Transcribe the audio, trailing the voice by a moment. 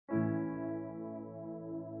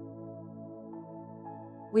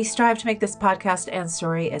We strive to make this podcast and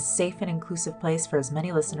story a safe and inclusive place for as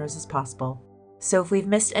many listeners as possible. So if we've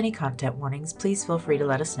missed any content warnings, please feel free to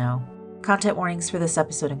let us know. Content warnings for this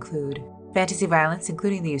episode include fantasy violence,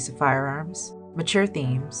 including the use of firearms, mature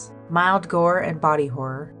themes, mild gore and body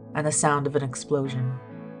horror, and the sound of an explosion.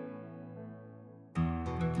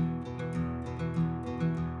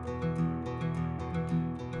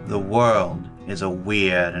 The world is a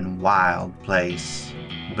weird and wild place,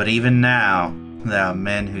 but even now, there are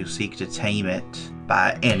men who seek to tame it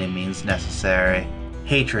by any means necessary.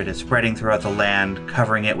 Hatred is spreading throughout the land,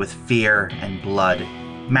 covering it with fear and blood.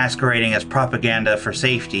 Masquerading as propaganda for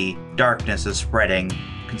safety, darkness is spreading,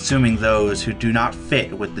 consuming those who do not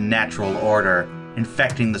fit with the natural order.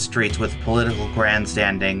 Infecting the streets with political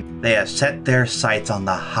grandstanding, they have set their sights on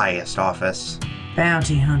the highest office.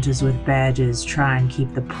 Bounty hunters with badges try and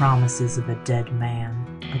keep the promises of a dead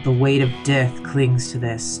man, but the weight of death clings to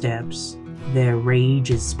their steps. Their rage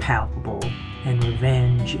is palpable, and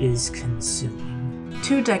revenge is consuming.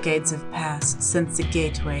 2 decades have passed since the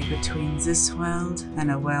gateway between this world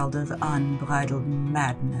and a world of unbridled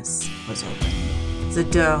madness was opened. The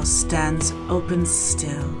door stands open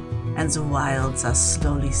still, and the wilds are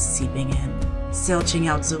slowly seeping in, searching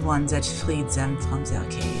out the ones that freed them from their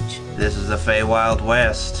cage. This is the Feywild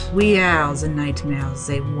West. We are the nightmares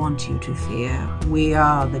they want you to fear. We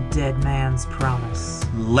are the dead man's promise.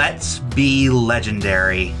 Let's be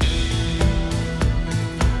legendary.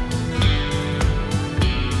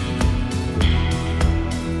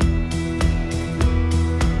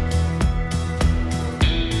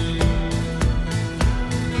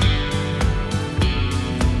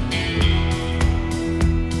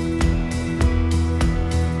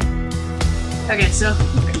 Okay, so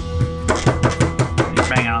You're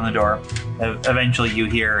banging on the door. Eventually you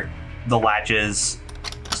hear the latches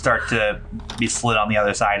start to be slid on the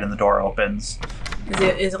other side and the door opens.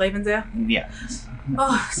 is Raven there? Yeah.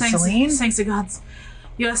 Oh, thanks, Celine? thanks to gods.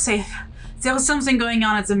 You're safe. There's something going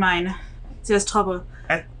on at the mine. There's trouble.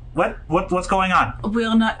 What's going on?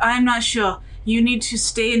 I'm not sure. You need to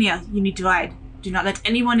stay in here. You need to hide. Do not let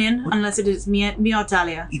anyone in unless it is me or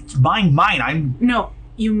Talia. It's mine. No,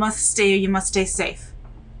 you must stay. You must stay safe.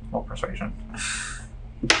 Roll persuasion.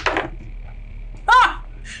 Ah!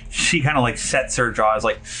 She kind of like sets her jaws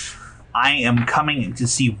like, I am coming to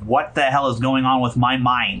see what the hell is going on with my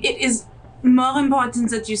mind. It is more important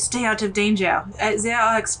that you stay out of danger. There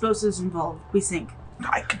are explosives involved, we think.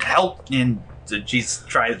 I could help. And she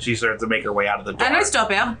starts to make her way out of the door. And I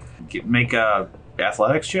stop here. Make a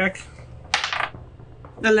athletics check.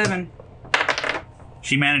 11.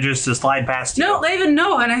 She manages to slide past you. No, Raven,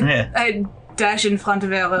 no. And Yeah. I dash in front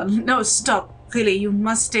of her. No, stop. Really, you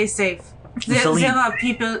must stay safe. Celine.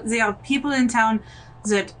 There are people in town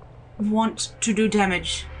that want to do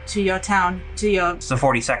damage to your town, to your... It's the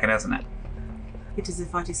 42nd, isn't it? It is the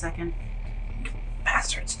 42nd.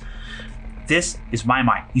 Bastards. This is my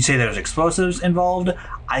mine. You say there's explosives involved.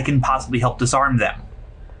 I can possibly help disarm them.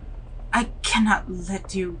 I cannot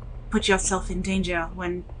let you put yourself in danger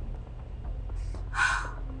when...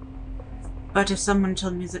 But if someone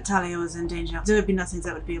told me that Talia was in danger, there would be nothing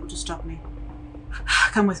that would be able to stop me.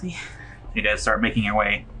 Come with me. You guys start making your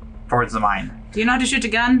way towards the mine. Do you know how to shoot a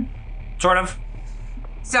gun? Sort of.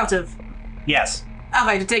 Sort of. Yes.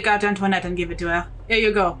 Alright, take out Antoinette and give it to her. Here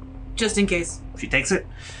you go. Just in case. She takes it.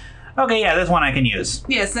 Okay, yeah, this one I can use.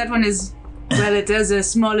 Yes, that one is... Well, it has a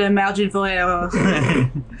smaller margin for error.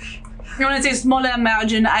 When I say smaller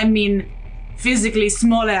margin, I mean physically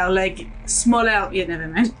smaller, like smaller... Yeah, never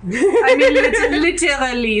mind. I mean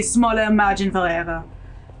literally smaller margin for error.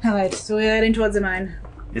 Alright, so we're heading towards the mine.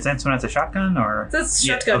 Is Antoinette a shotgun or? That's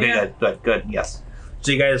Yeah, shotgun, okay, yeah. good, yes.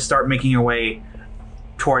 So you guys start making your way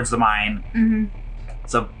towards the mine. Mm-hmm.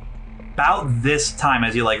 So about this time,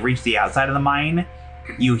 as you like reach the outside of the mine,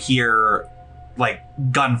 you hear like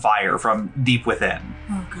gunfire from deep within.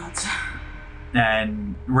 Oh, God.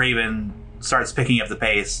 And Raven starts picking up the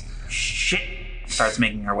pace. Shit! Starts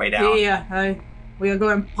making her way down. Yeah, we are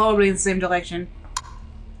going probably in the same direction.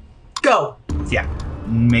 Go! Yeah.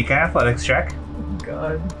 Make an athletics check.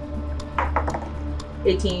 God.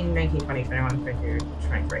 18, 19, 20, 21, 22,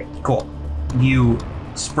 23. Cool. You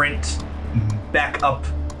sprint back up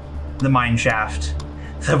the mine shaft.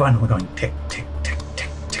 The one we're going tick, tick, tick, tick,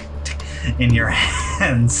 tick, tick in your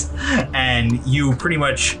hands. And you pretty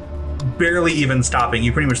much barely even stopping.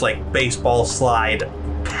 You pretty much like baseball slide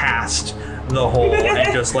past the hole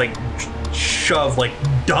and just like shove, like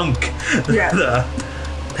dunk the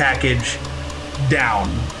package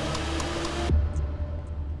down.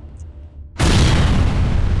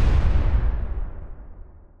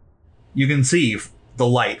 You can see the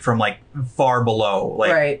light from like far below,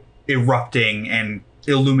 like Right. erupting and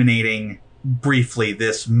illuminating briefly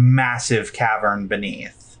this massive cavern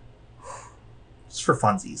beneath. Just for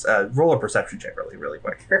funsies. Roll a perception check really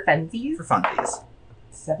quick. For funsies? For funsies.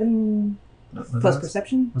 7 plus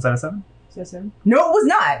perception? Was that a 7? Is that 7? No, it was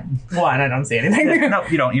not. One, I don't see anything. No,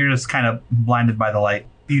 you don't. You're just kind of blinded by the light.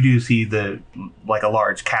 You do see a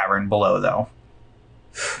large cavern below, though.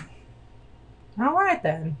 All right,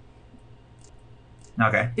 then.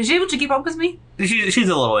 Okay. Is she able to keep up with me? She's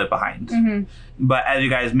a little bit behind. Mm-hmm. But as you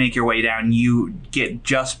guys make your way down, you get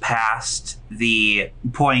just past the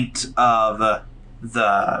point of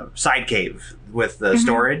the side cave with the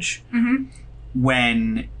storage. Mm-hmm.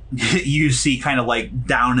 When you see kind of like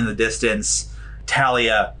down in the distance,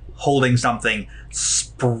 Talia holding something,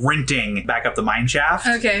 sprinting back up the mine shaft.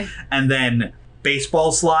 Okay. And then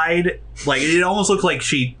baseball slide. Like, it almost looks like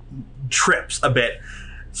she trips a bit,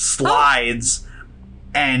 slides,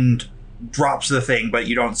 and drops the thing, but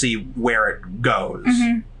you don't see where it goes.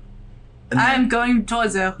 Mm-hmm. And I'm going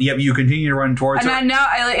towards her. Yep, you continue to run towards And her.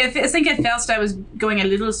 I think at first I was going a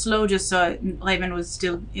little slow just so Raven was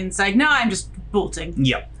still inside. Now I'm just bolting.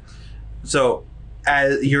 Yep. So,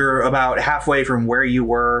 as you're about halfway from where you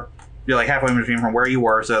were, you're like halfway in between from where you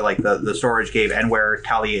were, so like the storage cave and where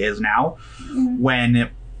Talia is now,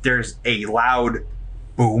 when there's a loud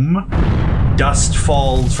boom, dust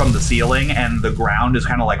falls from the ceiling and the ground is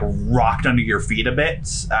kind of like rocked under your feet a bit.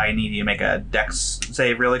 I need you to make a dex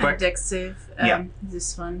save really quick. Dex save. Yeah.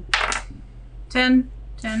 This one. 10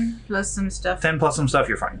 plus some stuff. 10 plus some stuff,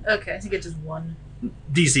 you're fine. Okay, I think it's just 1.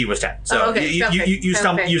 DC was 10. So okay, you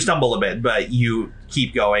perfect. you stumble a bit, but you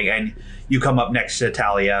keep going and you come up next to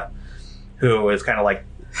Talia, who is kind of like...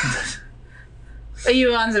 Are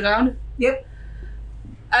you on the ground? Yep.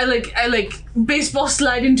 I like baseball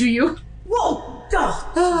slide into you. Whoa!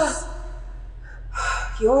 Oh,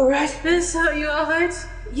 you alright? You alright?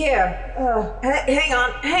 Yeah. Hang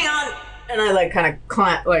on. And I like kind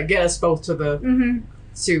of get us both to the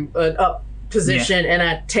to an up position, and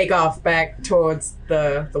I take off back towards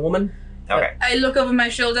the woman. Okay. I look over my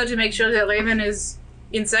shoulder to make sure that Raven is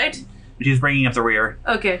inside. She's bringing up the rear.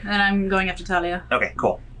 Okay, and I'm going after Talia. Okay,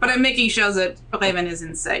 cool. But I'm making sure that Raven is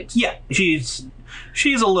inside. Yeah, she's a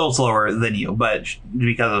little slower than you, but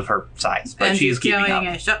because of her size. But And she's she's keeping carrying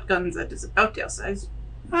up. a shotgun that is about their size.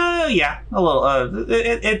 Yeah, a little.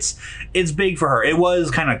 It's big for her. It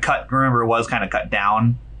was kind of cut. Remember, it was kind of cut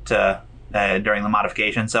down to during the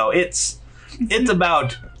modification. So it's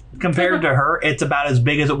about, compared to her, it's about as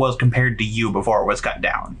big as it was compared to you before it was cut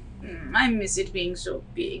down. I miss it being so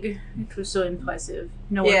big. It was so impressive.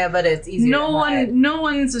 Yeah, but it's easier. No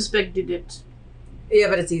one suspected it. Yeah,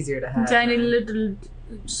 but it's easier to hide. Tiny little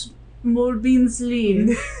small beans lean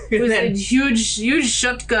with a huge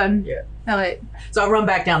shotgun. Yeah. All right. So I run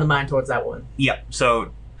back down the mine towards that one. Yep.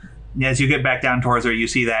 So as you get back down towards her, you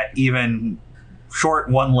see that even short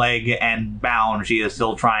one leg and bound, she is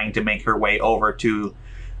still trying to make her way over to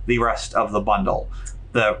the rest of the bundle.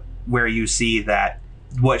 Where you see that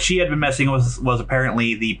what she had been messing with was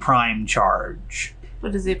apparently the prime charge.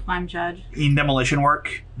 What is a prime charge? In demolition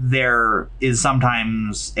work, there is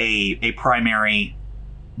sometimes a primary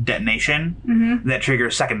detonation that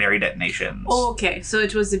triggers secondary detonations. Okay, so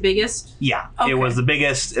it was the biggest? Yeah, Okay. It was the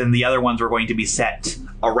biggest, and the other ones were going to be set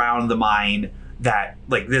around the mine that,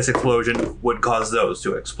 like, this explosion would cause those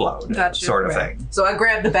to explode, Gotcha. sort of Right. thing. So I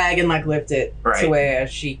grabbed the bag and like lift it Right. to where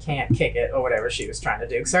she can't kick it or whatever she was trying to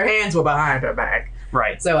do, because her hands were behind her back.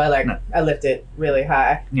 Right. So I No. I lift it really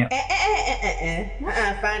high. Yeah.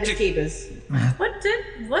 Finders keepers.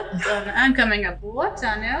 I'm coming up. What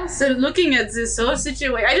on earth? So looking at this whole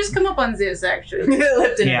situation, I just come up on this actually.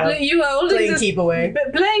 Lifting Yeah. it up. You are holding Playing this, keep away.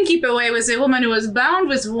 playing keep away with a woman who was bound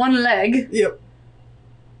with one leg. Yep.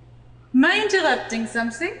 Am I interrupting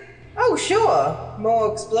something? Oh, sure.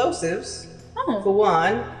 More explosives, Oh. for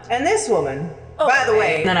one. And this woman. Oh, By the way.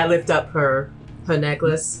 hey. And then I lift up her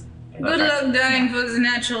necklace, Good luck dying for the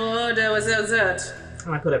natural order without that.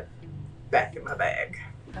 and I put it back in my bag.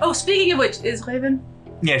 Oh, speaking of which, is Raven?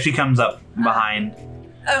 Yeah, she comes up behind.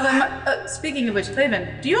 Speaking of which, Raven,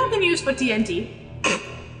 do you have any use for TNT?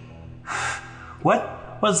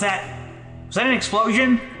 What was that? Was that an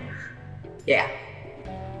explosion? Yeah.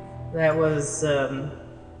 That was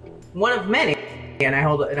one of many. And I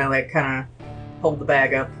hold it, and I like kind of hold the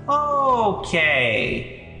bag up.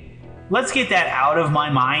 Okay. Let's get that out of my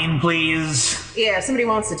mind, please. Yeah, if somebody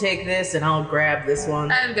wants to take this, and I'll grab this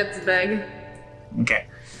one. I've got the bag. Okay.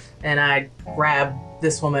 And I grab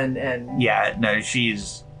this woman and Yeah, no,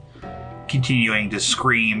 she's continuing to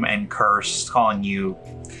scream and curse, calling you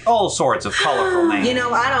all sorts of colorful names. You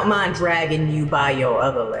know, I don't mind dragging you by your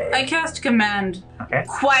other leg. I cast command. Okay.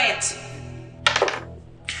 Quiet.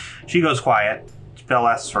 She goes quiet. Spell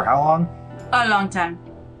lasts for how long? A long time.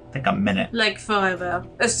 I think a minute. Like forever.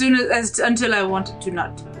 As soon as until I want it to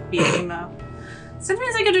not be anymore.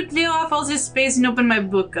 Sometimes I get to clear off all this space and open my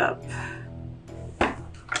book up.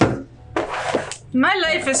 My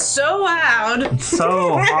life is so hard. It's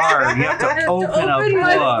so hard. You have to open a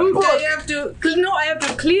my book. book. I have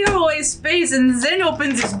to clear away space and then open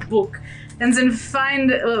this book. And then find...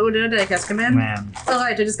 did I cast command? Man.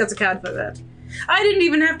 Alright, I just got the card for that. I didn't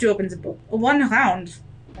even have to open the book. 1 round.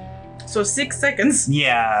 So 6 seconds.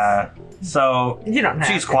 Yeah. So You don't have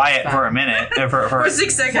she's to. quiet It's for fine. a minute. For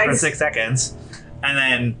 6 seconds. For 6 seconds. And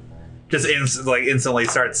then just instantly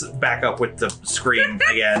starts back up with the scream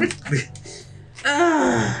again.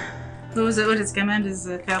 What was it? What is command is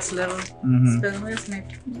first level Mhm. spell. Where's my...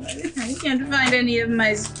 I can't find any of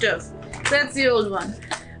my stuff. That's the old one.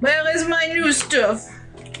 Where is my new stuff?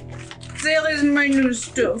 There is my new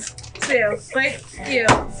stuff. There, right here.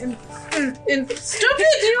 Stop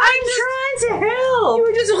it! I'm trying to help. You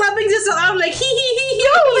were just rubbing this around like hee hee hee hee.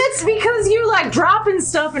 No, that's because you're like dropping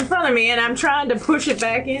stuff in front of me and I'm trying to push it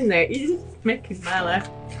back in there. You're just making my life.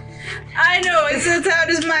 I know, it's as hard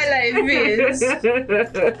as my life is.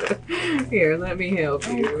 Here, let me help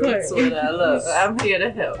you. Okay. That's what I love. I'm here to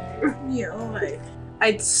help. Yeah, alright.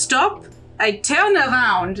 I'd stop, I'd turn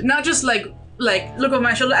around, not just like look over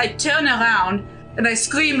my shoulder, I'd turn around and I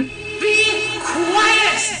scream, "Be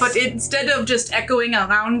quiet!" But instead of just echoing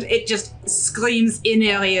around, it just screams in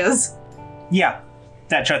her ears. Yeah.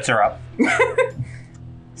 That shuts her up.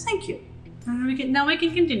 Thank you. Now we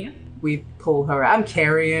can continue. We pull her. I'm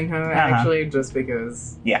carrying her actually, just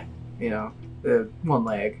because. Yeah. You know, the one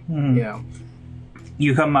leg. Mhm. You know.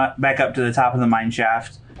 You come back up to the top of the mine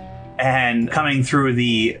shaft, and coming through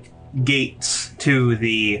the gates to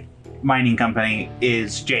the mining company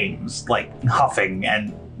is James, like huffing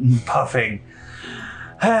and puffing.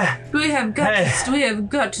 We have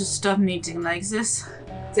got to stop meeting like this.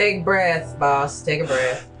 Take a breath, boss. Take a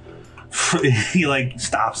breath. He like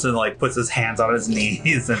stops and like puts his hands on his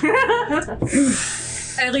knees and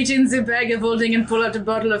I reach in the bag of holding and pull out a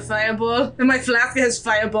bottle of Fireball, and my flask has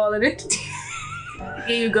Fireball in it.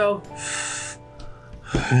 Here you go.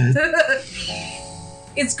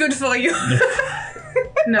 It's good for you.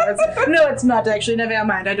 No, it's not actually. Never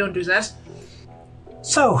mind. I don't do that.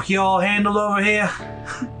 So, you all handled over here?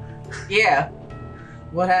 Yeah.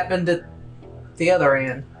 What happened at the other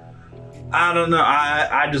end? I don't know.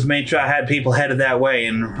 I just made sure I had people headed that way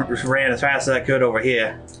and ran as fast as I could over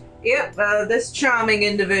here. Yep, this charming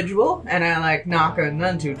individual, and I like knock her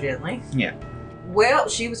none too gently. Yeah. Well,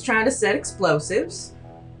 she was trying to set explosives.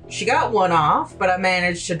 She got one off, but I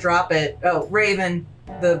managed to drop it. Oh, Raven,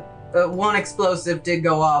 the one explosive did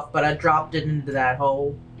go off, but I dropped it into that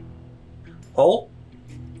hole. Hole?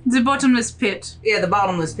 The bottomless pit. Yeah, the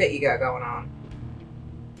bottomless pit you got going on.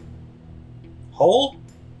 Hole?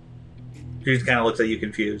 She just kind of looks at you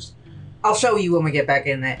confused. I'll show you when we get back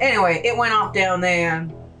in there. Anyway, it went off down there.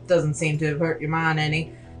 Doesn't seem to have hurt your mind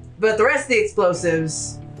any. But the rest of the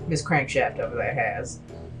explosives, Miss Crankshaft over there has.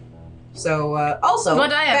 So, also,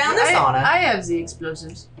 But I found this on her. I have the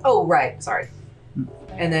explosives. Oh, right. Sorry.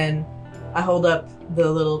 And then I hold up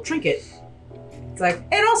the little trinket. It's like,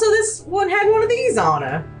 and also this one had one of these on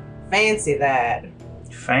her. Fancy that.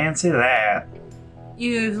 Fancy that.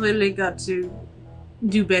 You've really got to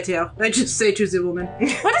do better. I just say to the woman.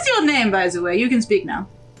 What is your name, by the way? You can speak now.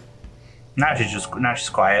 Now she's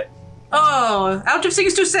quiet. Oh, out of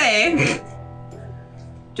things to say.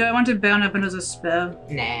 Do I want to burn up another spell?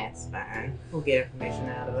 Nah, it's fine. We'll get information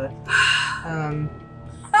out of it.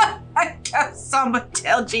 I got Samba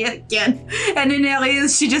Telgi again. And in her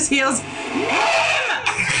ears, she just hears,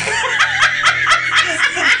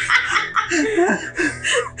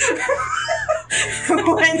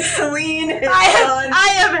 when Celine is I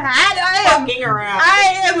am fucking around.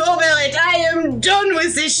 I am over it. I am done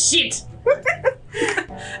with this shit.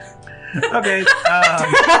 Okay.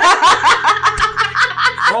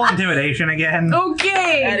 Roll intimidation again.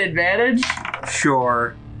 Okay. At advantage?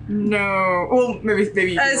 Sure. No. Well, maybe you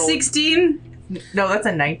can roll. 16? No, that's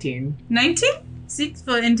a 19. 19? 6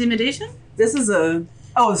 for intimidation? This is a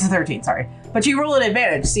 13, sorry. But you roll an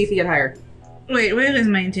advantage, see if you get higher. Wait, where is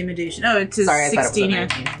my intimidation? Oh, it says Sorry, I 16 thought it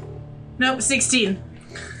was a here. 19. Nope, 16.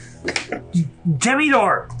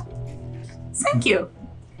 Demidor! Thank you.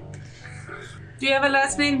 Do you have a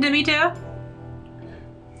last name, Demeter?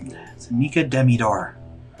 It's Nika Demidor.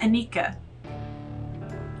 Anika.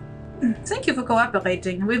 Thank you for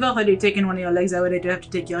cooperating. We've already taken one of your legs out. I do have to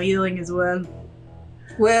take your healing as well.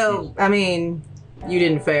 Well, I mean, you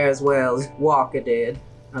didn't fare as well as Walker did,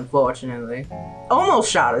 unfortunately.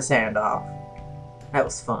 Almost shot his hand off. That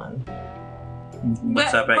was fun.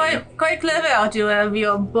 What's up, Agnew? Quite clever to have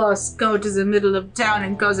your boss go to the middle of town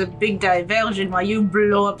and cause a big diversion while you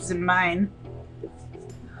blow up the mine.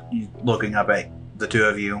 He's looking up at the two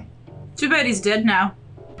of you. Too bad he's dead now.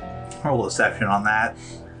 Roll deception on that.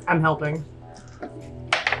 I'm helping.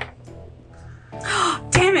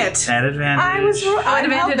 Damn it! At advantage. I'm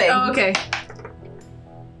helping. Oh, okay.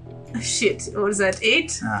 Shit, what was that?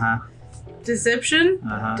 8? Uh-huh. Deception?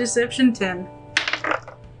 Uh-huh. Deception 10.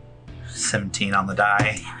 17 on the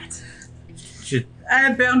die. Damn it. Should...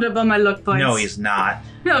 I burned up all my luck points. No, he's not.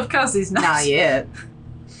 No, of course he's not. Not yet.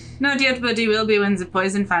 Not yet, but he will be when the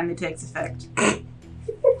poison finally takes effect.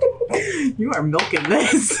 You are milking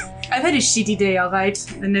this. I've had a shitty day, alright?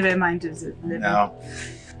 And never mind of the living. No.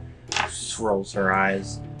 Just rolls her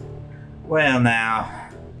eyes. Well, now.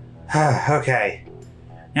 Okay.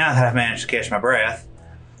 Now that I've managed to catch my breath,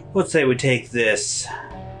 let's say we take this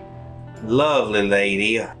lovely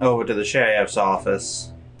lady over to the sheriff's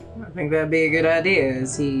office. I think that'd be a good idea.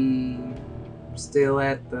 Is he still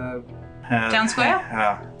at the... Town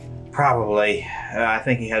square? Probably. I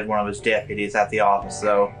think he had one of his deputies at the office,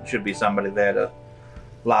 though. Should be somebody there to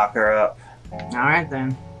lock her up. Alright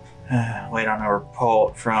then. Wait on a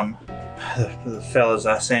report from the fellas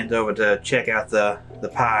I sent over to check out the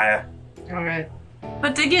pyre. Alright.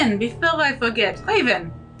 But again, before I forget,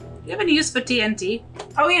 Raven, do you have any use for TNT?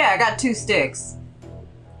 Oh yeah, I got 2 sticks.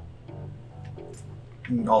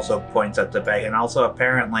 Also points at the bag, and also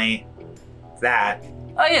apparently that.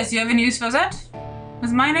 Oh yes, you have any use for that?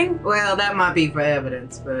 Was mining? Well, that might be for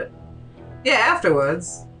evidence, but... Yeah,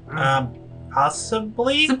 afterwards.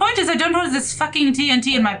 Possibly? The point is I don't want this fucking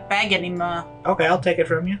TNT in my bag anymore. Okay, I'll take it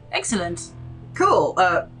from you. Excellent. Cool,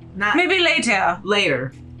 not... Maybe later.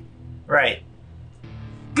 Later. Right.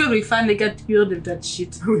 Good, we finally got cured of that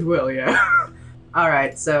shit. We will, yeah.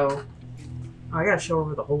 Alright, so... I gotta show her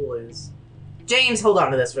where the hole is. James, hold on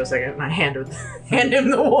to this for a second, and I hand him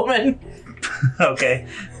the woman. Okay.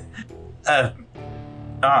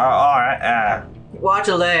 Alright, Watch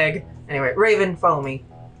a leg. Anyway, Raven, follow me.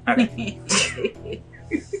 okay.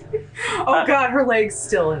 Oh god, her leg's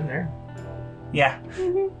still in there. Yeah.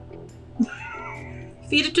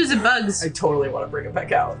 Feed it to the bugs. I totally want to bring it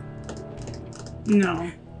back out.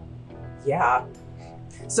 No. Yeah.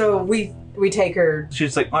 So we take her.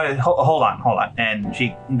 She's like, hold on. And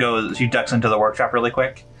she ducks into the workshop really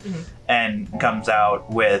quick and comes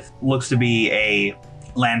out with, looks to be a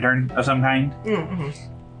lantern of some kind. Mm-hmm.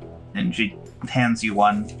 And she hands you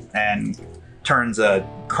one and turns a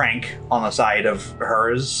crank on the side of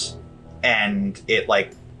hers, and it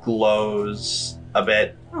like glows a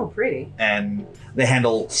bit, Oh, pretty. and the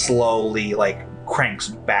handle slowly like cranks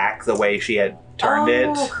back the way she had turned it.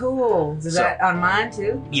 Oh, cool. Is So- that on mine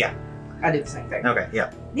too? Yeah. I do the same thing. Okay.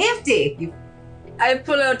 Yeah. Nifty. You... I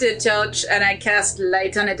pull out a torch and I cast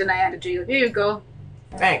light on it and I hand it to you. Here you go.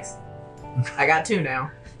 Thanks. I got 2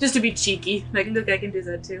 now. Just to be cheeky. Like, look, I can do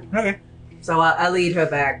that too. Okay. So I lead her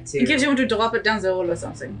back to. In case you want to drop it down the hole or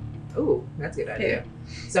something. Ooh, that's a good idea.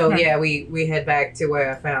 So yeah, we head back to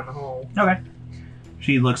where I found the hole. Okay.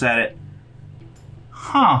 She looks at it.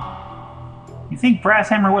 Huh. You think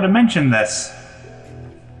Brasshammer would have mentioned this?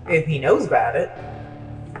 If he knows about it.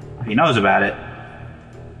 If he knows about it.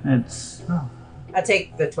 It's... Oh. I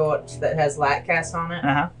take the torch that has light cast on it.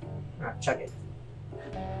 Uh-huh. I chuck it.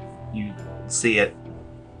 You see it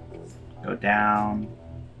go down,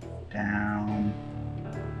 down,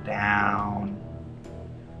 down.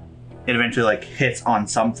 It eventually like hits on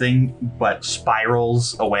something, but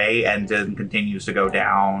spirals away and then continues to go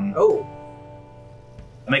down. Oh.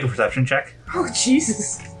 Make a perception check. Oh,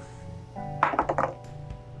 Jesus.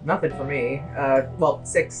 Nothing for me. Well,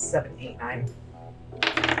 6, 7, 8, 9.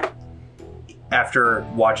 After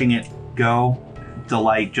watching it go, the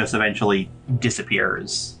light just eventually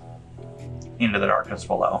disappears into the darkness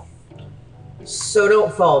below. So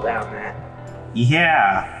don't fall down that.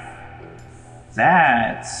 Yeah.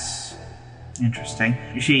 That's interesting.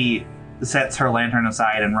 She sets her lantern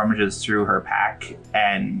aside and rummages through her pack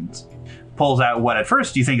and pulls out what at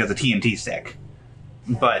first you think is a TNT stick.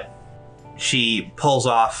 But she pulls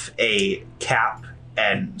off a cap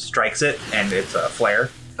and strikes it, and it's a flare.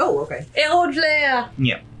 Oh, okay. Arrow flare!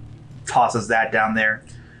 Yeah. Tosses that down there.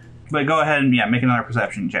 But go ahead and make another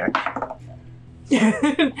perception check.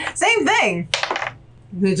 Same thing.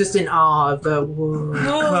 They're just in awe of the whoa.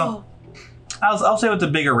 Well, I'll say with the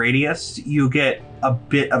bigger radius, you get a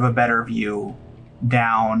bit of a better view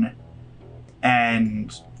down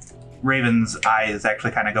And Raven's eyes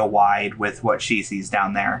actually kind of go wide with what she sees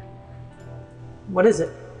down there. What is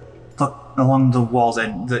it? Look along the walls,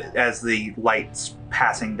 and as the light's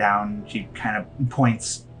passing down, she kind of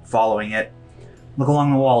points, following it. Look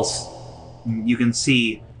along the walls. You can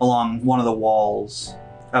see along one of the walls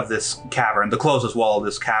of this cavern, the closest wall of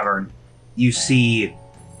this cavern, you see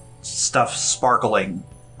stuff sparkling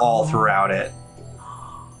all throughout it.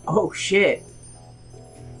 Oh, shit.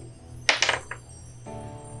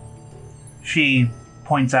 She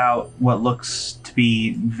points out what looks to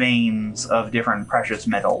be veins of different precious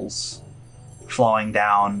metals flowing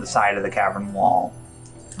down the side of the cavern wall.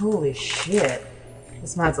 Holy shit.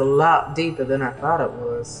 This mine's a lot deeper than I thought it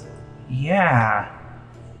was. Yeah.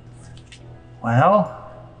 Well,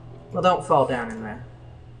 Well, don't fall down in there.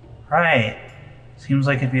 right. Seems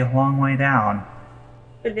like it'd be a long way down.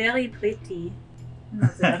 But very pretty.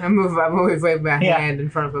 I move wave my Yeah. hand in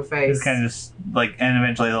front of her face. It's kind of just like, and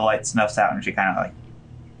eventually the light snuffs out and she kind of like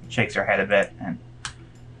shakes her head a bit and,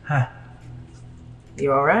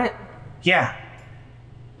 You alright? yeah.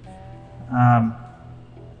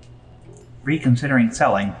 Reconsidering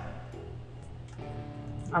selling.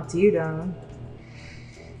 Up to you, darling.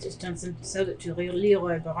 Just don't sell it to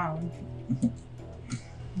Leroy Brown.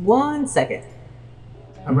 1 second.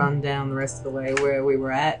 I run down the rest of the way where we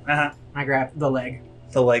were at. Uh-huh. I grab the leg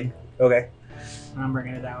The leg. Okay. and I'm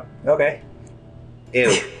bringing it out. Okay. Ew.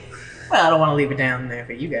 Well, I don't want to leave it down there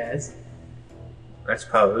for you guys. I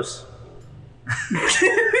suppose.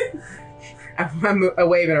 I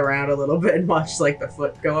wave it around a little bit and watch like the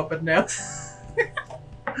foot go up and down.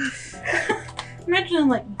 Imagine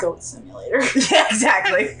like Goat Simulator. Yeah,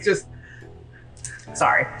 exactly. Just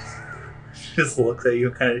sorry. Just looks at you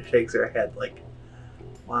and kind of shakes her head like,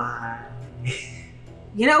 why?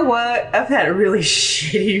 You know what? I've had a really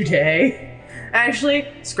shitty day. Actually,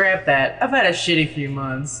 scrap that. I've had a shitty few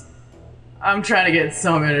months. I'm trying to get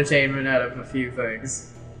some entertainment out of a few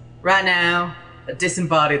things. Right now, a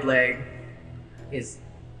disembodied leg is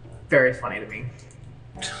very funny to me.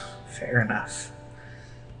 Fair enough.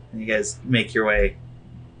 And you guys make your way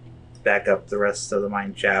back up the rest of the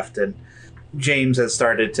mine shaft, and James has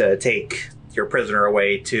started to take your prisoner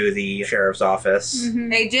away to the sheriff's office.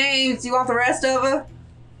 Hey James, you want the rest of her?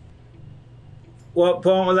 What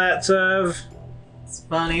point will that serve? It's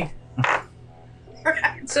funny.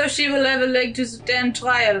 So she will have a leg to stand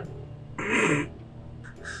trial.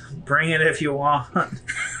 Bring it if you want.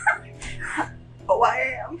 Oh,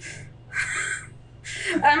 I am.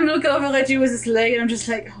 I'm looking over at you with this leg and I'm just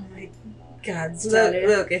like, oh my god, Sally.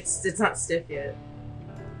 Look, it's not stiff yet.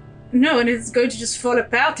 No, and it's going to just fall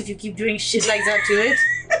apart if you keep doing shit like that to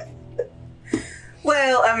it.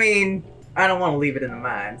 Well, I mean, I don't want to leave it in the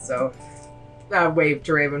mine, so I wave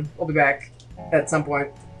to Raven. We'll be back at some point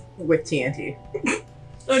with TNT.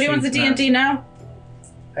 So do you want the She's not- TNT now?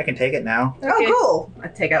 I can take it now. Okay. Oh, cool. I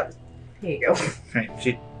take out. Here you go. Right,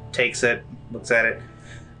 she takes it, looks at it.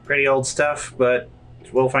 Pretty old stuff, but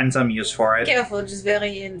we'll find some use for it. Careful, just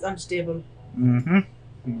very unstable. Mm-hmm.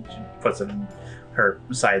 She puts it in her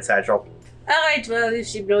side satchel. Alright, well, if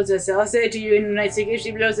she blows herself, I'll say it to you in a nice thing, if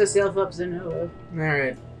she blows herself up, then oh well. All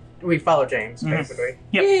right. We follow James, basically.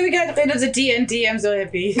 Yep. Yay, we got rid of the TNT, I'm so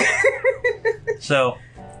happy. So,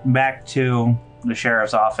 back to the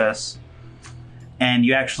sheriff's office, and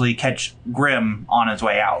you actually catch Grim on his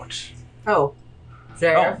way out. Oh,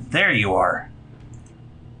 Sheriff. Oh, there you are.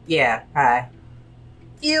 Yeah. Hi.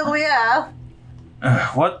 Here we are.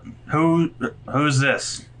 What? Who's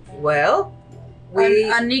this? Well, we.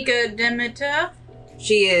 Anika Demeter?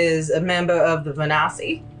 She is a member of the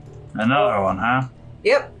Vanassi. Another one, huh?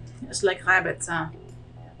 Yep. It's like rabbits, huh?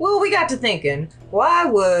 Well, we got to thinking, why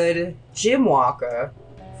would Jim Walker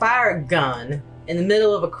fire a gun in the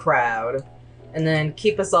middle of a crowd and then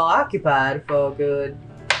keep us all occupied for a good,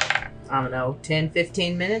 I don't know, 10,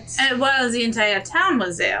 15 minutes? And while the entire town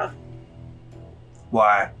was there.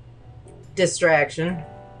 Why? Distraction.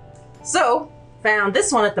 So, found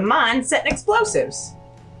this one at the mine setting explosives.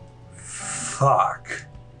 Fuck.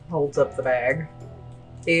 Holds up the bag.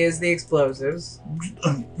 Here's the explosives.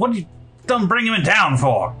 What you done bring him in town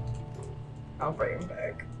for? I'll bring them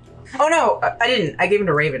back. Oh no, I didn't. I gave them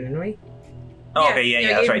to Raven, didn't we? Oh, Yeah, okay, yeah, yeah,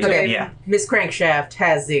 that's you right. can do Okay. it. Yeah. Miss Crankshaft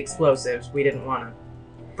has the explosives. We didn't want to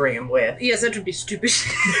bring them with. Yes, that would be stupid.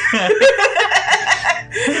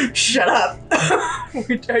 Shut up.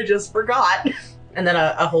 I just forgot. And then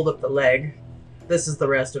I hold up the leg. This is the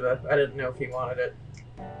rest of it. I didn't know if he wanted it.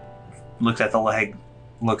 Looks at the leg,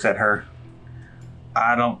 looks at her.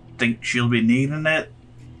 I don't think she'll be needing it.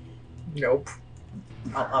 Nope.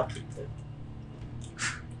 I'll keep it.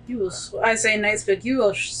 You will. I say nice, but you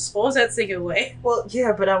will throw that thing away. Well,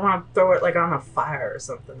 yeah, but I want to throw it like on a fire or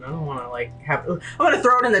something. I don't want to like have. I'm gonna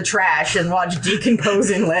throw it in the trash and watch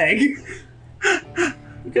decomposing leg.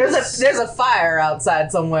 There's a fire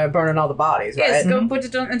outside somewhere burning all the bodies, right? Yes, go put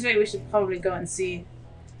it on. In fact, we should probably go and see.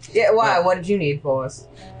 Yeah, why? What did you need for us?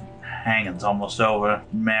 Hanging's almost over.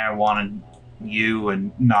 Mayor wanted you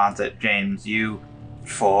and nods at James. You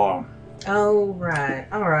for Oh, right.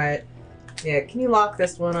 All right. Yeah, can you lock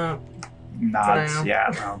this one up? nods. now.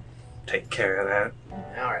 Yeah, I'll take care of that.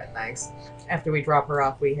 All right, thanks. After we drop her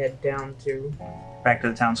off, we head down to Back to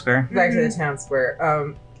the town square. back to the town square.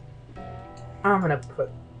 I'm gonna put.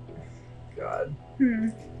 God,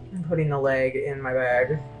 I'm putting the leg in my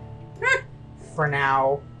bag. For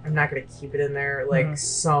now, I'm not gonna keep it in there like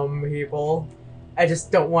some people. I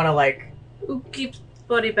just don't want to like Who keeps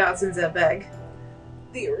body parts in their bag?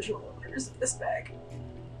 the original owners of this bag.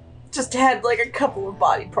 Just had like a couple of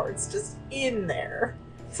body parts just in there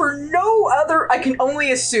for no other. I can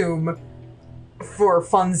only assume for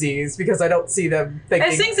funsies because I don't see them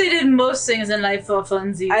thinking. I think they did most things in life for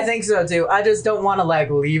funsies. I think so too. I just don't want to like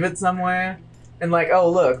leave it somewhere and like, oh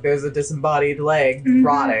look, there's a disembodied leg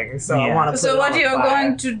rotting. So I Yeah. want to. So what you are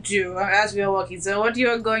going to do, as we are walking, so what you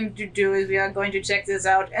are going to do is we are going to check this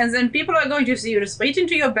out, and then people are going to see you just reach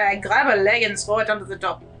into your bag, grab a leg, and throw it onto the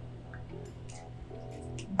top.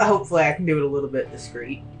 Hopefully, I can do it a little bit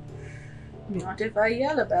discreet. Not if I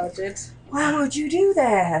yell about it. Why would you do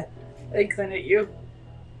that? I grin at you.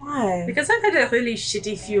 Why? Because I've had a really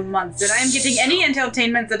shitty few months, and I am getting any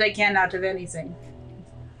entertainment that I can out of anything.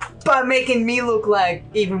 By making me look like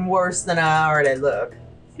even worse than I already look.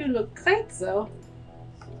 You look great, though.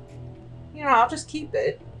 You know, I'll just keep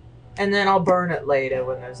it. And then I'll burn it later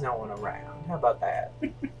when there's no one around. How about that?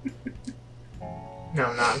 No,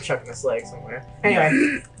 I'm chucking this leg somewhere.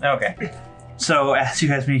 Anyway. Okay. So as you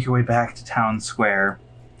guys make your way back to town square,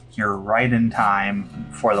 you're right in time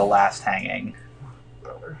for the last hanging.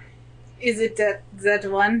 Is it that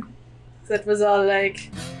one? That was all like...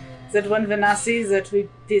 That one Venasi that we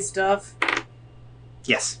pissed off?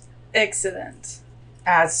 Yes. Excellent.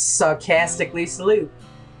 I sarcastically salute.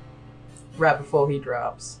 Right before he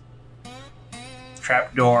drops.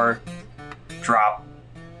 Trapdoor, drop,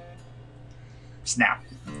 snap.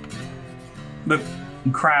 The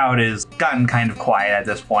crowd is gotten kind of quiet at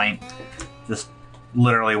this point. Just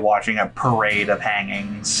literally watching a parade of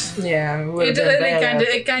hangings. Yeah,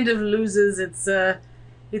 It kind of loses its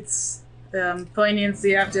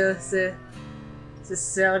poignancy after the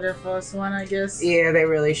third first one, I guess. Yeah, they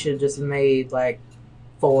really should just made like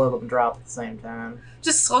 4 of them drop at the same time.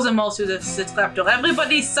 Just throw them all through the trapdoor.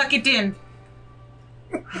 Everybody suck it in.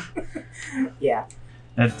 Yeah.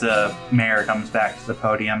 As the mayor comes back to the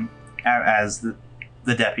podium, as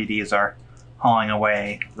the deputies are hauling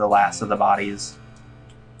away the last of the bodies.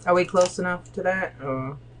 Are we close enough to that?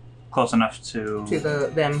 Or Close enough to... to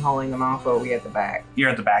them hauling them off, or are we at the back? You're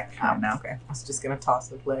at the back now. Okay. I was just gonna toss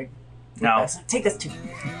the leg. No. Take this too.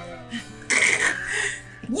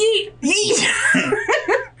 Yeet! Yeet!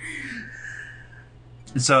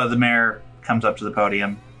 So the mayor comes up to the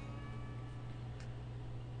podium.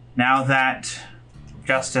 Now that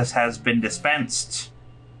justice has been dispensed,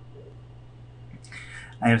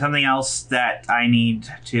 I have something else that I need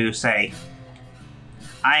to say.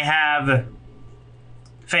 I have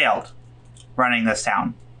failed running this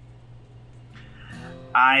town.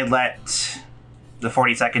 I let the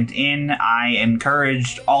 42nd in. I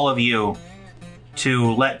encouraged all of you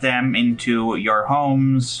to let them into your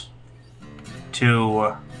homes,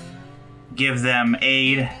 to give them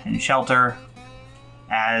aid and shelter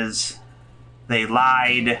as they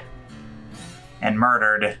lied and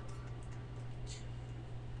murdered.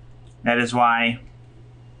 That is why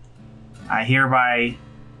I hereby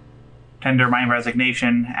tender my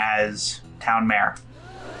resignation as town mayor.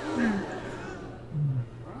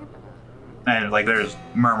 And like there's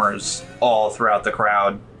murmurs all throughout the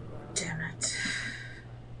crowd. Damn it.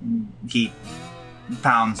 He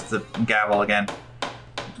pounds the gavel again.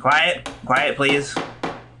 Quiet, please.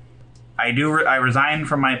 I resign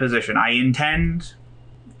from my position. I intend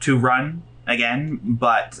to run again,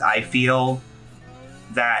 but I feel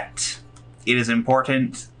that it is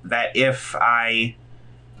important that if I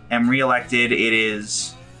am reelected, it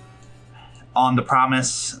is on the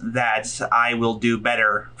promise that I will do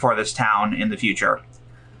better for this town in the future.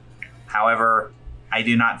 However, I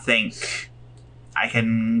do not think I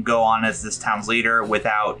can go on as this town's leader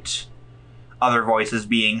without other voices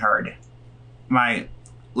being heard. My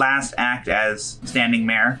last act as standing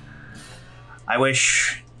mayor, I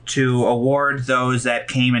wish to award those that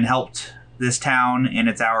came and helped this town in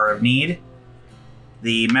its hour of need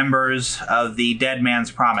the members of the Dead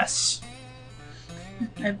Man's Promise.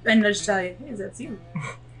 And let's tell you, is that you?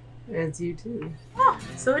 It's you too. Oh,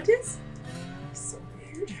 so it is? So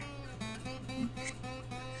weird.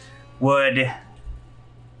 Would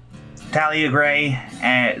Talia Gray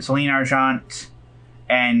and Celine Argent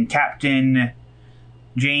and Captain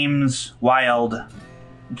James Wild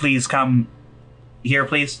please come here,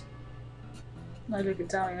 please? I look at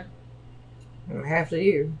Talia. After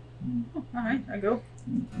you. Oh, alright, I go.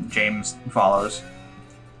 James follows.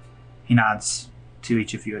 He nods to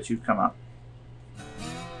each of you as you come up.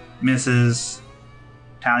 Mrs.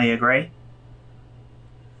 Talia Gray,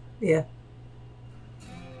 Yeah.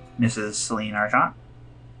 Mrs. Celine Argent,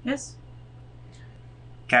 Yes?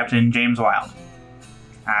 Captain James Wild.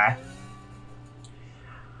 Aye.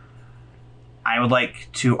 I would like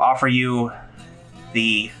to offer you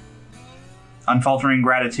the unfaltering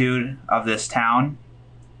gratitude of this town.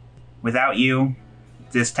 Without you,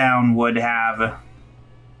 this town would have,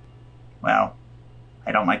 well,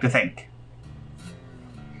 I don't like to think.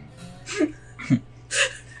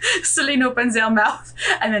 Celine opens her mouth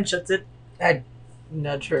and then shuts it. I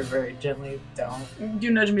nudge her very gently. Don't.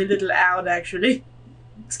 You nudge me a little out, actually.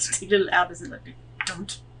 A little out isn't like,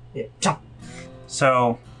 don't. Yeah. Jump.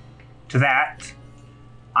 So, to that,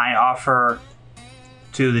 I offer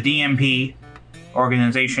to the DMP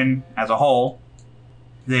organization as a whole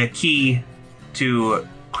the key to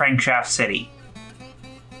Crankshaft City.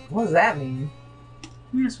 What does that mean?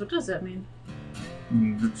 Yes, what does that mean?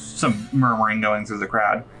 Some murmuring going through the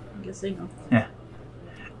crowd. I guess they know.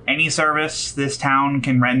 Any service this town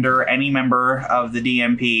can render any member of the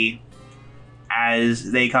DMP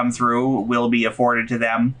as they come through will be afforded to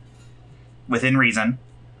them within reason.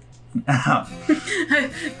 Good,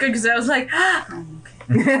 because I was like, oh,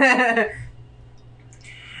 okay.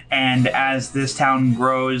 And as this town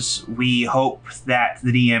grows, we hope that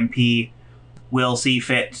the DMP will see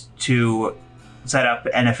fit to set up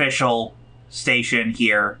an official station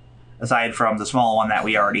here, aside from the small one that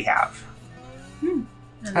we already have.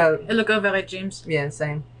 I look over at James. Yeah,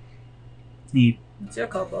 same. He It's your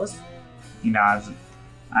call, boss. nods.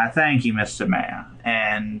 I thank you, Mr. Mayor,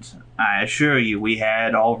 and I assure you we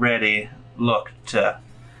had already looked to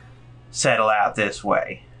settle out this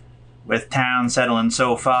way. With towns settling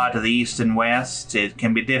so far to the east and west, it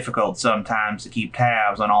can be difficult sometimes to keep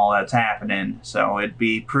tabs on all that's happening, so it'd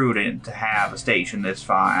be prudent to have a station this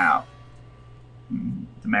far out.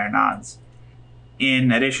 The mayor nods.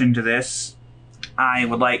 In addition to this, I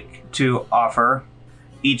would like to offer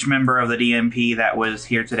each member of the DMP that was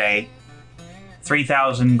here today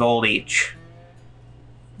 3,000 gold each.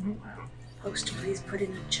 Host, please put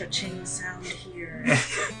in a cha-ching sound here.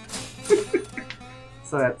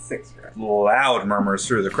 So that's 6 grand. Loud murmurs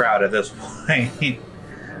through the crowd at this point.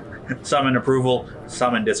 Some in approval,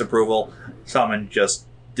 some in disapproval, some in just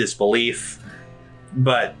disbelief.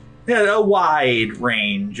 But a wide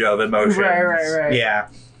range of emotions. Right. Yeah.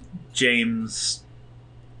 James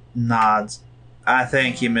nods. I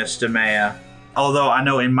thank you, Mr. Mayor. Although I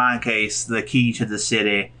know in my case, the key to the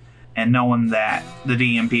city and knowing that the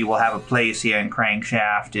DMP will have a place here in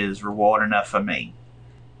Crankshaft is reward enough for me.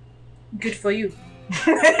 Good for you.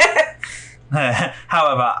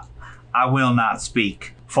 However, I will not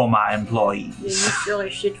speak for my employees. Yeah, you still a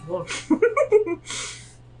shit wolf.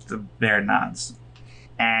 The mayor nods.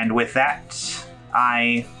 And with that,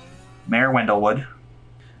 I, Mayor Wendellwood,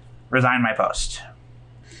 resign my post.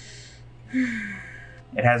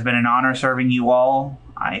 It has been an honor serving you all.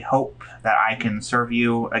 I hope that I can serve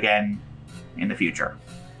you again in the future.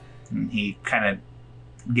 And he kind of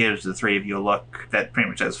gives the three of you a look that pretty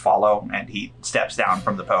much says follow, and he steps down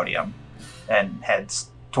from the podium and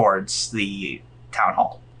heads towards the town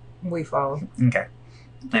hall. We follow. Okay.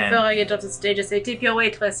 Before I get off the stage, I say, tip your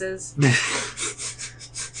waitresses.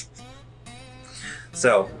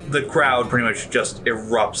 So the crowd pretty much just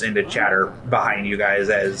erupts into chatter behind you guys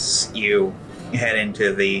as you head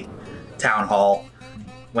into the town hall.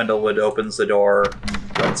 Wendellwood opens the door,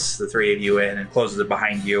 lets the three of you in, and closes it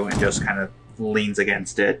behind you and just kind of leans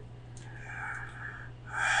against it.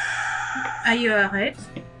 Are you alright?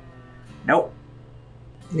 Nope.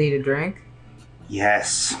 Need a drink?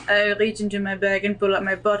 Yes. I reach into my bag and pull out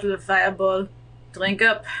my bottle of Fireball. Drink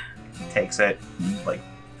up. Takes it,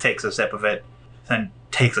 takes a sip of it, then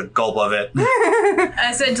takes a gulp of it.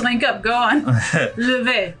 I said drink up, go on.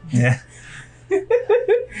 Levez. Yeah.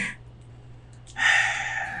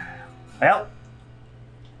 Well,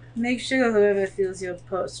 Make sure whoever fills your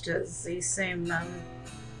post has the same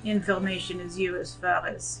information as you as far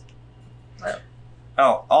as...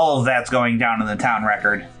 all of that's going down in the town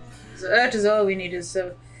record. So that is all we need is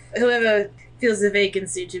so whoever feels the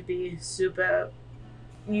vacancy to be super,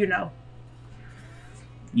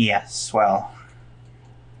 Yes, well,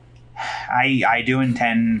 I do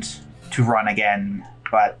intend to run again,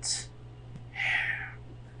 but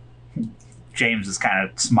James is kind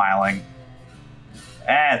of smiling.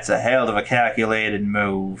 That's a hell of a calculated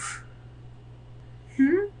move.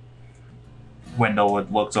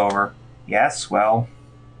 Wendellwood looks over. Yes, well,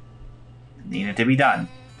 it needed to be done.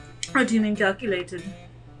 What do you mean calculated?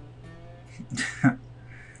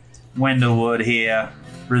 Wendellwood here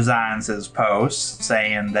resigns his post,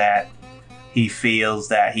 saying that he feels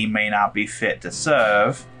that he may not be fit to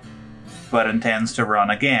serve, but intends to run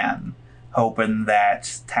again, hoping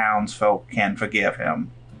that townsfolk can forgive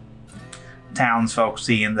him. Townsfolk,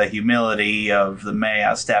 seeing the humility of the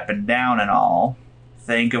mayor stepping down and all,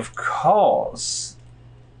 think of course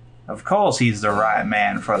he's the right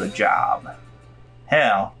man for the job.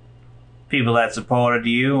 Hell, people that supported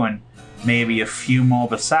you and maybe a few more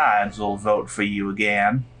besides will vote for you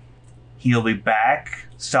again. He'll be back,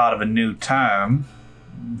 start of a new term,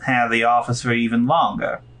 have the office for even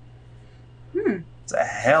longer. It's a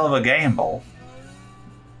hell of a gamble.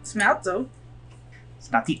 Smart though.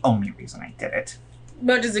 It's not the only reason I did it.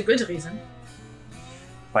 But it's a good reason.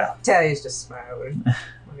 Well, Tally's just smiling.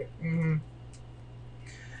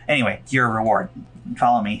 anyway, your reward.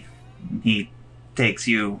 Follow me. He takes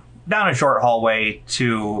you down a short hallway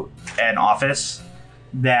to an office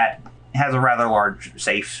that has a rather large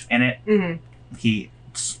safe in it. He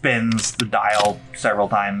spins the dial several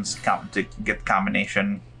times to get the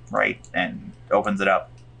combination right and opens it up.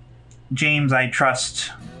 James, I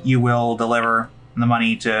trust you will deliver the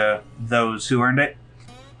money to those who earned it.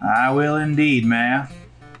 I will indeed, Mayor.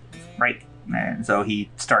 Right. And so he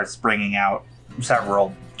starts bringing out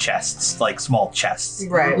several chests, like small chests.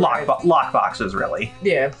 Right. Lock boxes, really.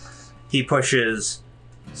 Yeah. He pushes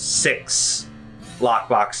 6 lock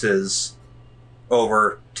boxes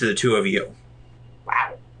over to the 2 of you.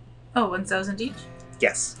 Wow. Oh, 1,000 each?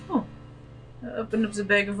 Yes. Open up the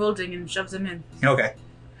bag of holding and shove them in. Okay.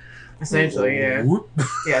 Essentially, yeah. Whoop.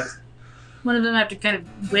 Yes. One of them I have to kind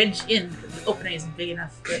of wedge in because the opening isn't big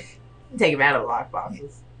enough. But Take him out of the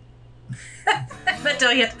lockboxes. but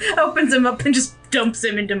he opens them up and just dumps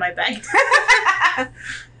them into my bag. I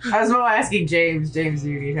was more asking James. James, do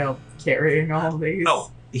you need help carrying all of these?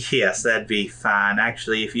 Oh, yes, that'd be fine.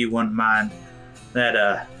 Actually, if you wouldn't mind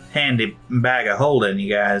that handy bag of holding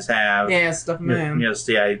you guys have. Yeah, stuff them in.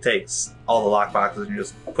 He takes all the lock boxes and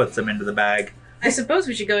just puts them into the bag. I suppose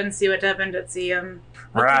we should go and see what happened at the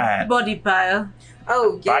Right. body pile.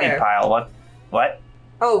 Oh, yeah. Body pile, what?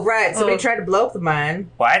 Oh, right. Somebody Oh. tried to blow up the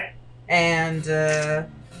mine, What? and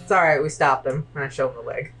it's alright, we stopped him. And I showed him the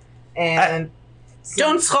leg. And...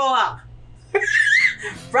 Don't throw up!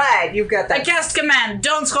 Right, you've got I that. cast command,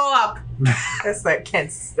 don't throw up! That's that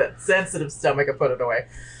sensitive stomach. I put it away.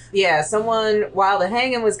 Yeah, someone, while the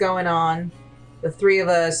hanging was going on, the 3 of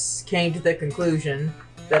us came to the conclusion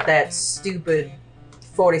that stupid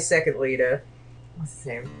 42nd leader, what's his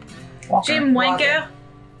name? Walker. Jim Wanker?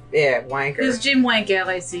 Yeah, Wanker. It was Jim Wanker,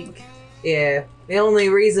 I think. Yeah, the only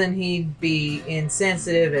reason he'd be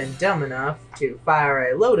insensitive and dumb enough to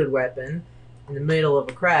fire a loaded weapon in the middle of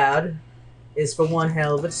a crowd is for one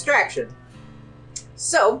hell of a distraction.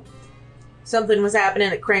 So, something was happening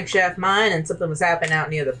at Crankshaft Mine and something was happening out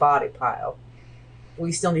near the body pile.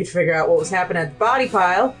 We still need to figure out what was happening at the body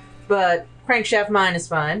pile, but Crankshaft Mine is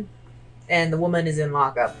fine, and the woman is in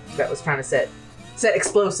lockup that was trying to set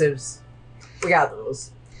explosives. We got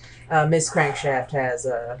those. Miss Crankshaft has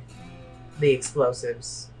the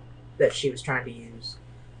explosives that she was trying to use.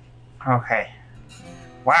 Okay.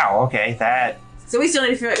 Wow, okay, that... So we still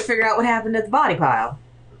need to figure out what happened at the body pile.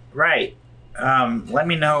 Right. Let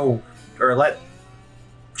me know, or let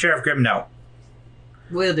Sheriff Grimm know.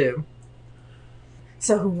 Will do.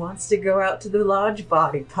 So who wants to go out to the large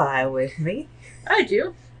body pile with me? I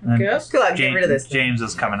do. And Yes. Good luck, get rid of this thing. James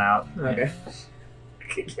is coming out. Okay.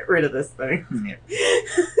 Get rid of this thing.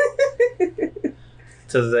 Yeah.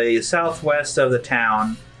 To the southwest of the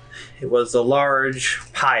town, it was a large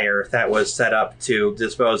pyre that was set up to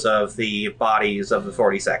dispose of the bodies of the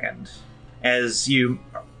 42nd. As you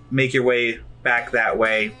make your way back that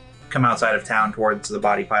way, come outside of town towards the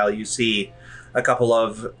body pile, you see a couple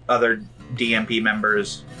of other DMP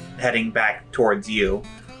members heading back towards you.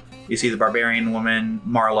 You see the barbarian woman,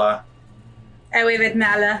 Marla. I wave at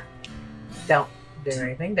Nala. Don't do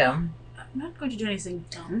anything dumb. I'm not going to do anything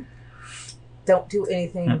dumb. Don't do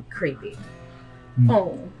anything creepy.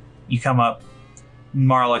 Oh. You come up,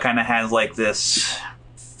 Marla kind of has like this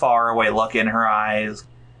faraway look in her eyes.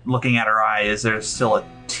 Looking at her eyes, there's still a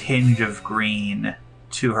tinge of green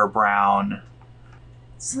to her brown.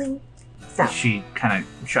 Sling. Stop. She kind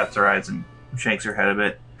of shuts her eyes and shakes her head a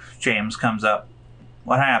bit. James comes up.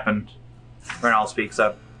 What happened? Renal speaks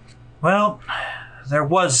up. Well, there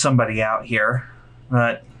was somebody out here,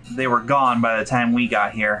 but they were gone by the time we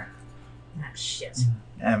got here. Ah, shit.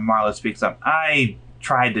 And Marla speaks up. I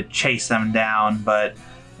tried to chase them down, but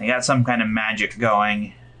they got some kind of magic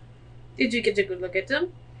going. Did you get a good look at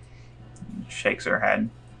them? Shakes her head.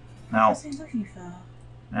 What No. was he looking for?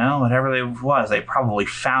 Well, whatever they was, they probably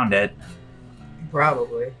found it.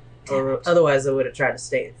 Probably. Damn Or it. otherwise, they would have tried to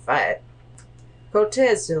stay and fight.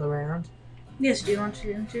 Cortez still around. Yes, do you want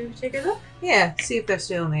him to take a look? Yeah, see if they're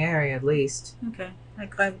still in the area at least. Okay.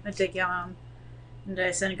 I take your arm. And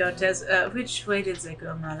I send Cortez. Which way did they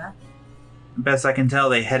go, Mala? Best I can tell,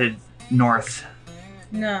 they headed north.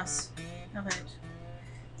 North. Alright.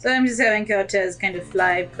 So I'm just having Cortez kind of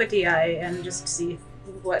fly pretty high and just see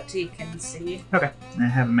what he can see. Okay. I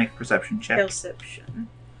have him make a perception check. Perception.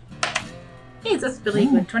 Hey, that's really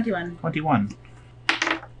good. 21. 21.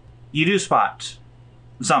 You do spot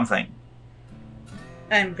something.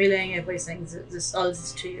 I'm relaying everything, all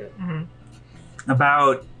this to you. Mm-hmm.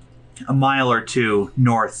 About a mile or two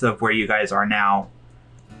north of where you guys are now,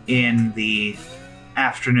 in the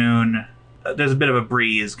afternoon, there's a bit of a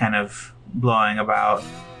breeze kind of blowing about,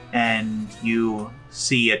 and you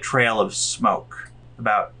see a trail of smoke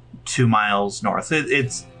about 2 miles north.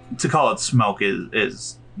 It's to call it smoke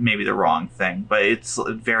is maybe the wrong thing, but it's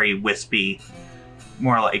very wispy,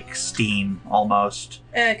 more like steam almost.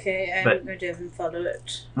 Okay, I'm But- going to have him follow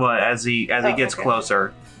it. Well, as he Oh, gets okay.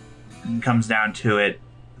 closer and comes down to it,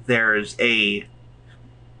 there's a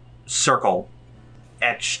circle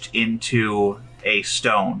etched into a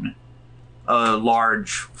stone. A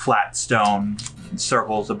large flat stone,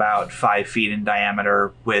 circles about 5 feet in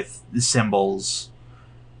diameter with symbols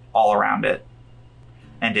all around it.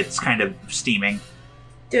 And it's kind of steaming.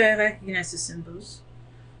 Do I recognize the symbols?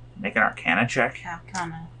 Make an Arcana check.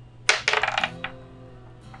 Arcana.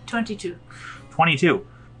 22. 22.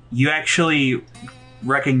 You actually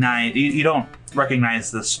recognize... You don't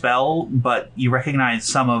recognize the spell, but you recognize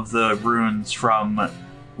some of the runes from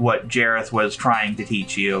what Jareth was trying to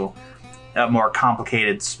teach you. A more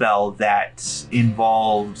complicated spell that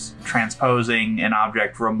involves transposing an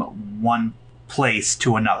object from one place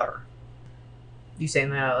to another. You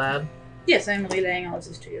saying that out loud? Yes, I'm relaying all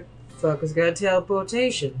this to you. Fucker's got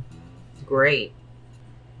teleportation. Great.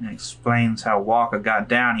 It explains how Walker got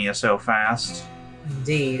down here so fast.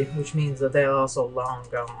 Indeed, which means that they're also long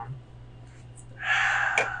gone.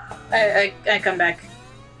 I come back.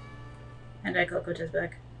 And I call Cortez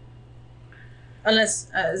back. Unless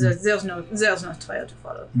there's no trail to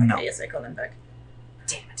follow. No. Okay, yes, I call him back.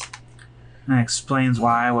 Damn it. That explains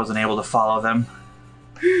why I wasn't able to follow them.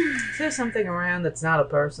 Is there something around that's not a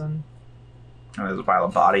person? And there's a pile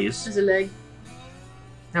of bodies. There's a leg.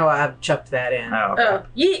 No, I've chucked that in. Oh, okay. Oh,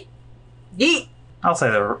 yeet! Yeet! I'll say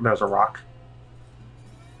there's a rock.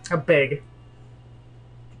 How big?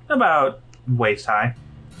 About waist high.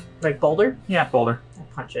 Like Boulder? Yeah, boulder. I'll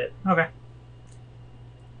punch it. Okay.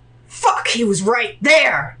 Fuck, he was right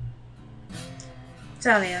there!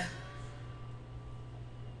 Talia,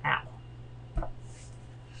 Ow. did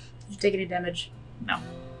you take any damage? No.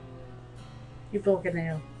 You broke a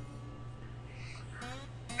nail.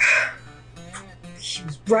 He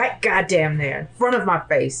was right goddamn there, in front of my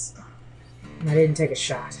face. And I didn't take a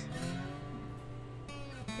shot.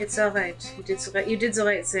 It's alright. You did the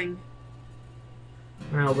right thing.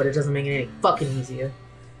 No, but it doesn't make it any fucking easier.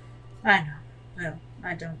 I know. Well,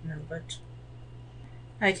 I don't know, but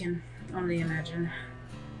I can only imagine.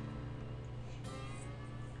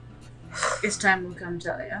 Its time will come,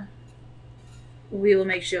 Talia. We will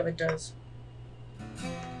make sure it does.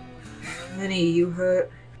 Any of you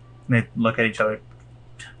hurt? They look at each other.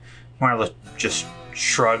 Marla just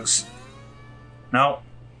shrugs. No.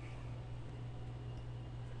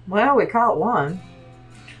 Well, we caught one.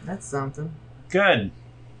 That's something. Good.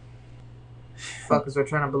 Fuckers were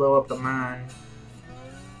trying to blow up the mine.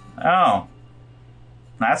 Oh.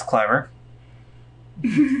 That's clever.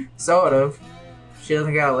 Sort of. She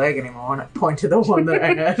doesn't got a leg anymore, and I point to the one that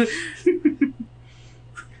I had.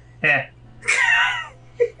 Yeah.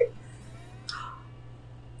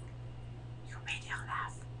 You made her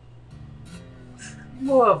laugh.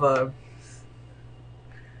 More of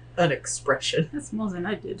an expression. That's more than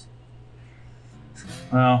I did.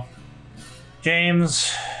 Well,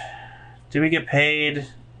 James, do we get paid?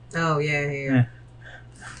 Oh, yeah, yeah.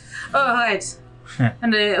 Oh, right.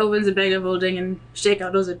 And I open the bag of holding and shake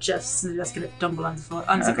out all the chests and they're just gonna tumble on the floor,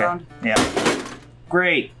 on the Okay. ground. Yeah.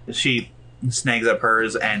 Great. She snags up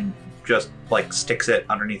hers and just, like, sticks it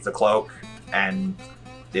underneath the cloak and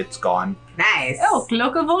it's gone. Nice. Oh,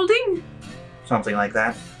 cloak of holding? Something like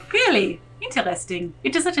that. Really? Interesting.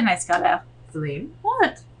 It is such a nice color. Celine,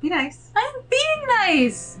 What? be nice. I'm being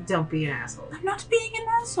nice. Don't be an asshole. I'm not being an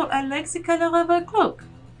asshole. I like the color of her cloak.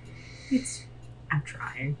 It's... I'm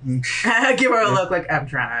trying. Give her a look like I'm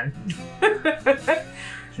trying.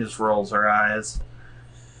 She just rolls her eyes.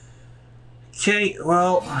 Okay,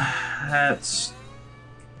 well, that's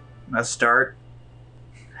a start.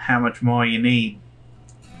 How much more you need?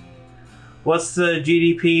 What's the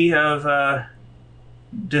GDP of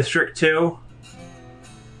District 2?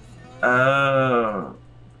 Yeah,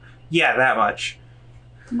 that much.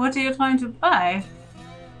 What are you trying to buy?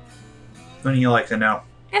 Wouldn't you like to know?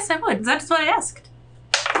 Yes, I would. That's what I asked.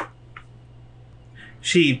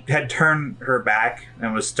 She had turned her back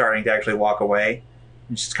and was starting to actually walk away.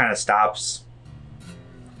 And just kind of stops.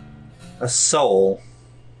 A soul.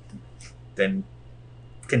 Then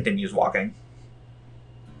continues walking.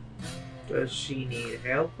 Does she need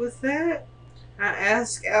help with that? I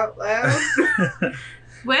ask out loud.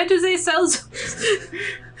 Where do they sell...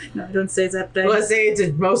 No, don't say that, Dave. Well, I say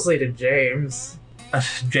it mostly to James.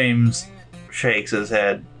 James shakes his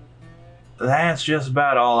head. That's just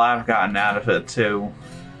about all I've gotten out of it, too.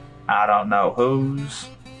 I don't know whose.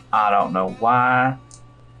 I don't know why.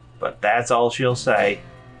 But that's all she'll say.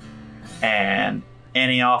 And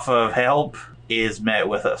any offer of help is met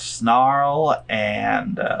with a snarl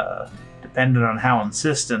and, depending on how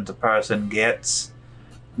insistent a person gets,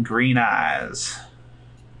 green eyes.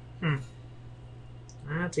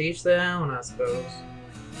 To each their own, I suppose.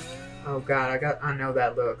 Oh god, I know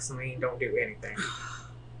that look, so don't do anything.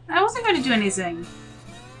 I wasn't going to do anything.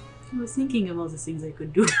 I was thinking of all the things I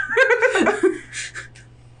could do.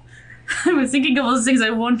 I was thinking of all the things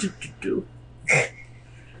I wanted to do.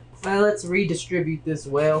 Well, let's redistribute this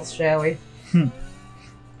wealth, shall we?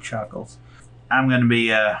 Chuckles. I'm going to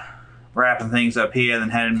be wrapping things up here, then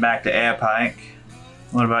heading back to Airpike.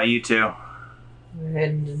 What about you two? We're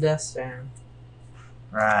heading to Dusttown.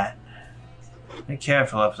 Right. Be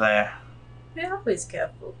careful up there. Be always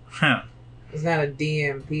careful. Huh. There's not a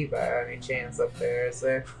DMP by any chance up there, is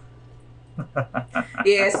there?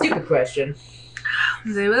 Yeah, stupid question.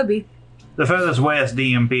 They will be. The furthest west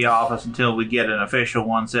DMP office until we get an official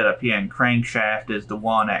one set up here in Crankshaft is the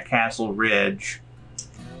one at Castle Ridge.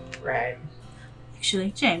 Right.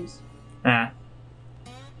 Actually, James, Eh.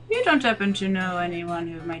 you don't happen to know anyone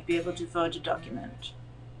who might be able to forge a document?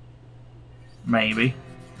 Maybe.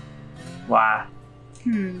 Why?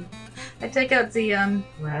 I take out the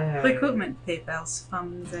Right. recruitment papers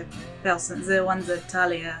from the person, the ones that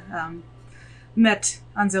Talia met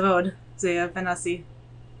on the road, the Venasi.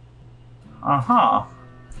 Uh-huh.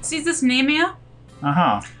 See this name here?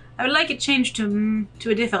 Uh-huh. I would like it changed to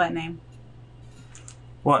a different name.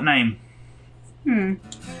 What name?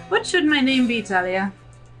 What should my name be, Talia?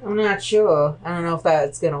 I'm not sure. I don't know if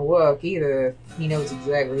that's gonna work either. He knows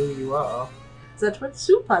exactly who you are. Is that what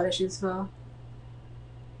shoe polish is for?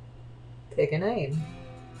 Pick a name.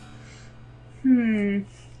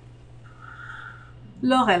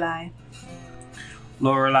 Lorelei.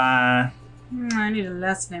 Lorelei. I need a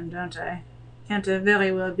last name, don't I? Can't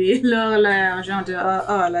very well be Lorelei Argent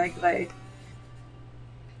or like Gray.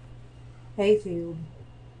 Hayfield.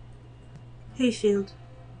 Hayfield.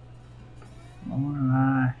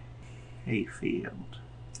 Lorelei Hayfield.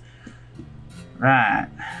 Right.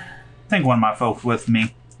 I think one of my folks with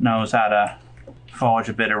me knows how to forge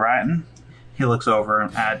a bit of writing. He looks over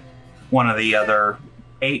at one of the other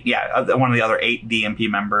eight DMP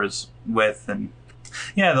members with, and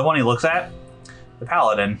yeah, the one he looks at, the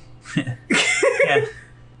paladin. Yeah.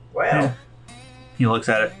 Well. He looks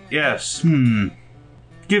at it. Yes.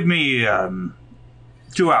 Give me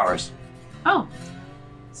 2 hours. Oh,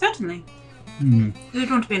 certainly. There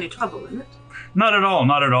won't be any trouble in it. Not at all.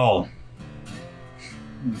 Not at all.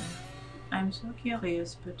 I'm so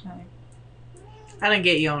curious, but I didn't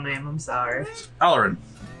get your name, I'm sorry. Alarin.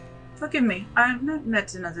 forgive me. I've not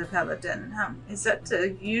met another paladin. Is that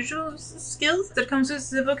the usual skills that comes with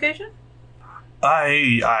the vocation?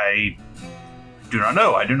 I do not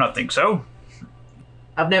know. I do not think so.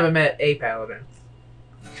 I've never met a paladin.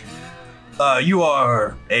 You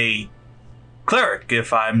are a cleric,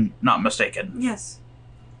 if I'm not mistaken. Yes.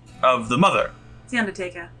 Of the Mother. The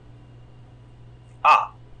Undertaker.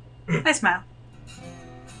 Ah. I smile.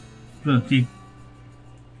 He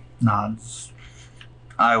nods.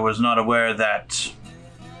 I was not aware that...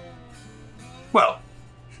 Well,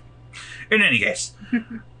 in any case.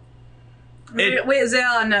 There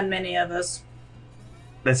are not many of us.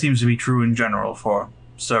 That seems to be true in general for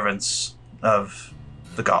servants of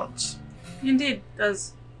the gods. Indeed,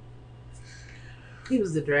 does. He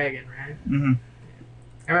was the dragon, right? Mm-hmm.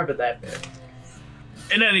 I remember that bit.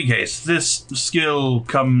 In any case, this skill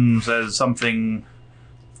comes as something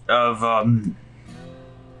of,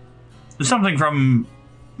 something from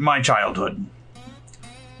my childhood.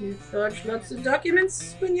 You forged lots of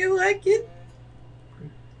documents when you were a kid?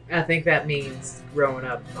 I think that means growing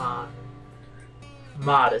up on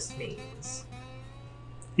modest means.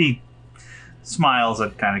 He smiles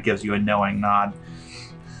and kind of gives you a knowing nod.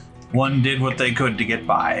 One did what they could to get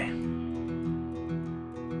by.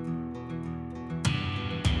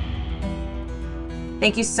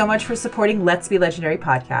 Thank you so much for supporting Let's Be Legendary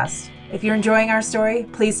podcast. If you're enjoying our story,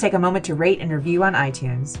 please take a moment to rate and review on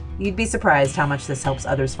iTunes. You'd be surprised how much this helps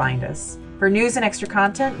others find us. For news and extra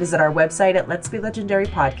content, visit our website at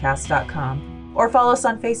letsbelegendarypodcast.com or follow us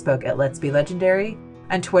on Facebook at Let's Be Legendary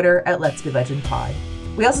and Twitter at Let's Be Legend Pod.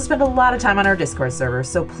 We also spend a lot of time on our Discord server,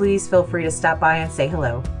 so please feel free to stop by and say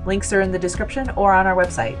hello. Links are in the description or on our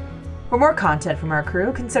website. For more content from our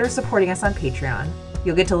crew, consider supporting us on Patreon.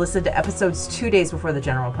 You'll get to listen to episodes 2 days before the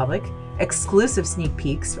general public, exclusive sneak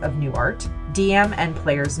peeks of new art, DM and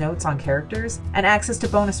players' notes on characters, and access to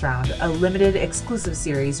Bonus Round, a limited exclusive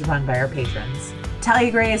series run by our patrons.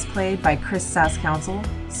 Talia Gray is played by Chris Sass-Council,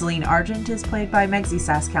 Celine Argent is played by Megzi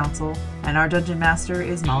Sass-Council, and our Dungeon Master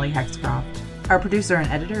is Molly Hexcroft. Our producer and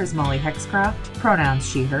editor is Molly Hexcroft, pronouns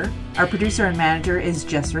she, her. Our producer and manager is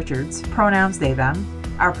Jess Richards, pronouns they, them.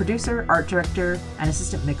 Our producer, art director, and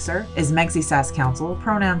assistant mixer is Megzi Sass-Council,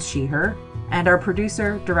 pronouns she, her. And our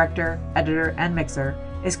producer, director, editor, and mixer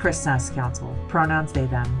is Chris Sass-Council, pronouns they,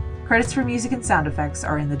 them. Credits for music and sound effects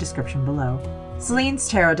are in the description below. Celine's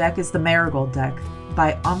tarot deck is the Marigold deck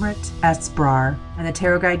by Omrit S. Brar, and the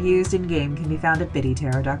tarot guide used in-game can be found at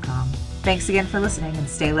biddytarot.com. Thanks again for listening, and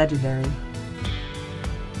stay legendary.